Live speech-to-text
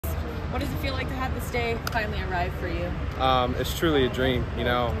What does it feel like to have this day finally arrive for you? It's truly a dream, you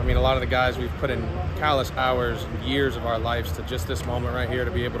know. I mean, a lot of the guys, we've put in countless hours and years of our lives to just this moment right here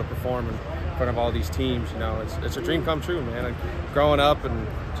to be able to perform in front of all these teams, you know. It's a dream come true, man. And growing up and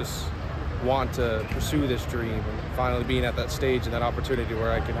just want to pursue this dream and finally being at that stage and that opportunity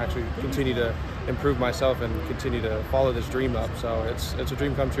where I can actually continue to improve myself and continue to follow this dream up. So it's a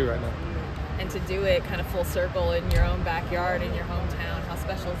dream come true right now. And to do it kind of full circle in your own backyard, in your hometown, how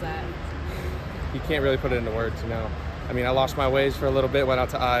special is that? You can't really put it into words, you know. I mean, I lost my ways for a little bit, went out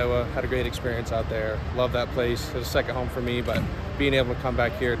to Iowa, had a great experience out there. Love that place. It was a second home for me, but being able to come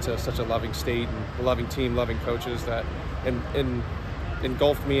back here to such a loving state and a loving team, loving coaches that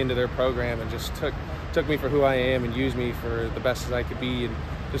engulfed me into their program and just took me for who I am and used me for the best that I could be and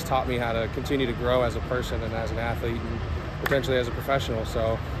just taught me how to continue to grow as a person and as an athlete and potentially as a professional.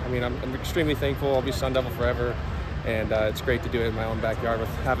 So, I mean, I'm extremely thankful. I'll be Sun Devil forever. And it's great to do it in my own backyard with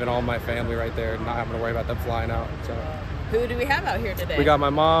having all my family right there and not having to worry about them flying out. So, who do we have out here today? We got my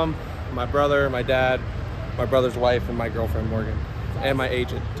mom, my brother, my dad, my brother's wife, and my girlfriend, Morgan. And my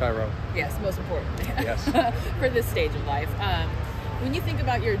agent, Tyrone. Yes, most important. Yes. For this stage of life. When you think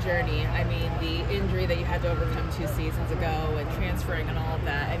about your journey, I mean, the injury that you had to overcome 2 seasons ago and transferring and all of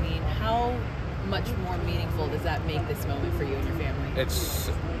that, I mean, how much more meaningful does that make this moment for you and your family?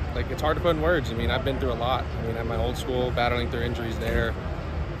 It's hard to put in words. I mean, I've been through a lot. I mean, at my old school, battling through injuries there,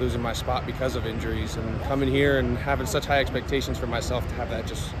 losing my spot because of injuries, and coming here and having such high expectations for myself to have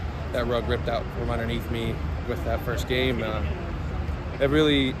that rug ripped out from underneath me with that first game. It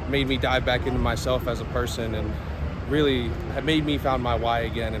really made me dive back into myself as a person and really have made me found my why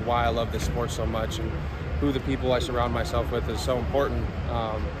again and why I love this sport so much and who the people I surround myself with is so important.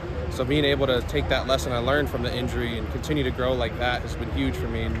 So being able to take that lesson I learned from the injury and continue to grow like that has been huge for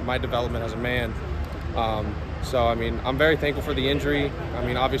me and my development as a man. So, I mean, I'm very thankful for the injury. I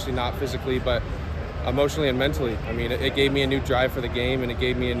mean, obviously not physically, but emotionally and mentally. I mean, it gave me a new drive for the game and it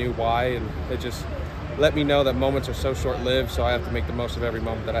gave me a new why, and it just let me know that moments are so short-lived, so I have to make the most of every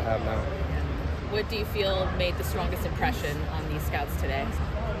moment that I have now. What do you feel made the strongest impression on these scouts today?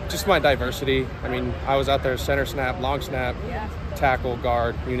 Just my diversity. I mean, I was out there center snap, long snap, tackle,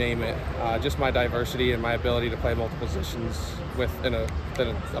 guard, you name it. Just my diversity and my ability to play multiple positions within a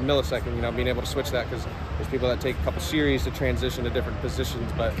millisecond, you know, being able to switch that, because there's people that take a couple series to transition to different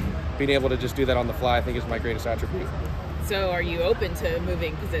positions, but being able to just do that on the fly I think is my greatest attribute. So are you open to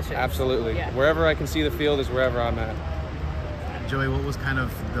moving positions? Absolutely. Yeah. Wherever I can see the field is wherever I'm at. Joey, what was kind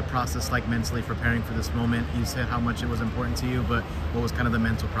of the process like mentally preparing for this moment? You said how much it was important to you, but what was kind of the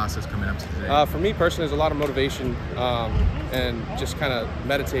mental process coming up to today? For me personally, there's a lot of motivation and just kind of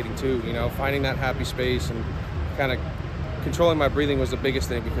meditating too, you know, finding that happy space and kind of controlling my breathing was the biggest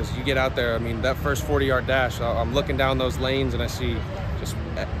thing, because you get out there, I mean, that first 40-yard dash, I'm looking down those lanes and I see just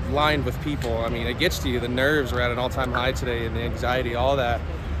lined with people. I mean, it gets to you. The nerves are at an all-time high today and the anxiety, all that.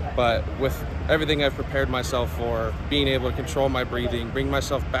 But with everything I've prepared myself for, being able to control my breathing, bring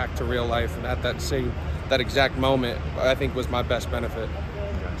myself back to real life, and at that exact moment, I think was my best benefit.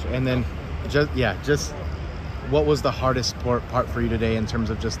 Gotcha. And then, just what was the hardest part for you today in terms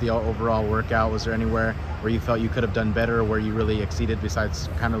of just the overall workout? Was there anywhere where you felt you could have done better, or where you really exceeded besides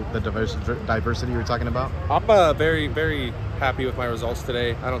kind of the diversity you were talking about? I'm very, very happy with my results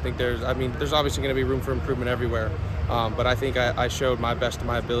today. I don't think there's obviously going to be room for improvement everywhere. But I think I showed my best of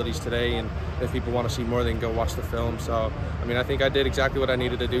my abilities today, and if people want to see more, they can go watch the film. So, I mean, I think I did exactly what I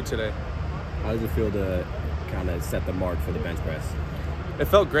needed to do today. How does it feel to kind of set the mark for the bench press? It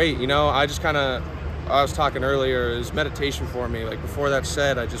felt great, you know. I was talking earlier, it was meditation for me. Like, before that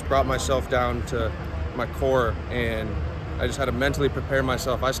said, I just brought myself down to my core, and I just had to mentally prepare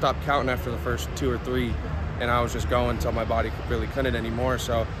myself. I stopped counting after the first 2 or 3, and I was just going until my body really couldn't anymore.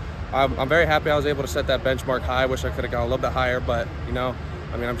 So I'm very happy I was able to set that benchmark high. I wish I could have gone a little bit higher, but, you know,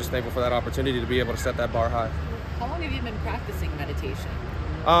 I mean, I'm just thankful for that opportunity to be able to set that bar high. How long have you been practicing meditation?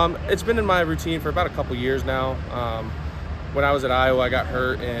 It's been in my routine for about a couple years now. When I was at Iowa, I got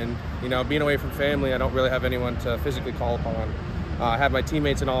hurt, and, you know, being away from family, I don't really have anyone to physically call upon. I have my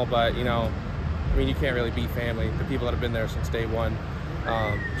teammates and all, but, you know, I mean, you can't really beat family, the people that have been there since day one.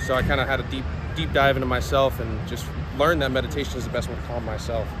 So I kind of had a deep dive into myself and just learned that meditation is the best way to calm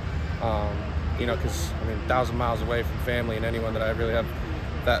myself. You know, because, I mean, 1,000 miles away from family and anyone that I really have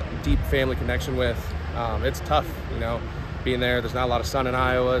that deep family connection with, it's tough, you know, being there. There's not a lot of sun in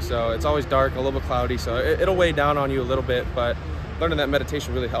Iowa, so it's always dark, a little bit cloudy, so it'll weigh down on you a little bit, but learning that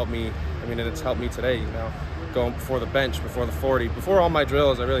meditation really helped me. I mean, it's helped me today, you know, going before the bench, before the 40, before all my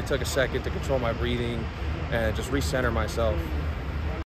drills. I really took a second to control my breathing and just recenter myself.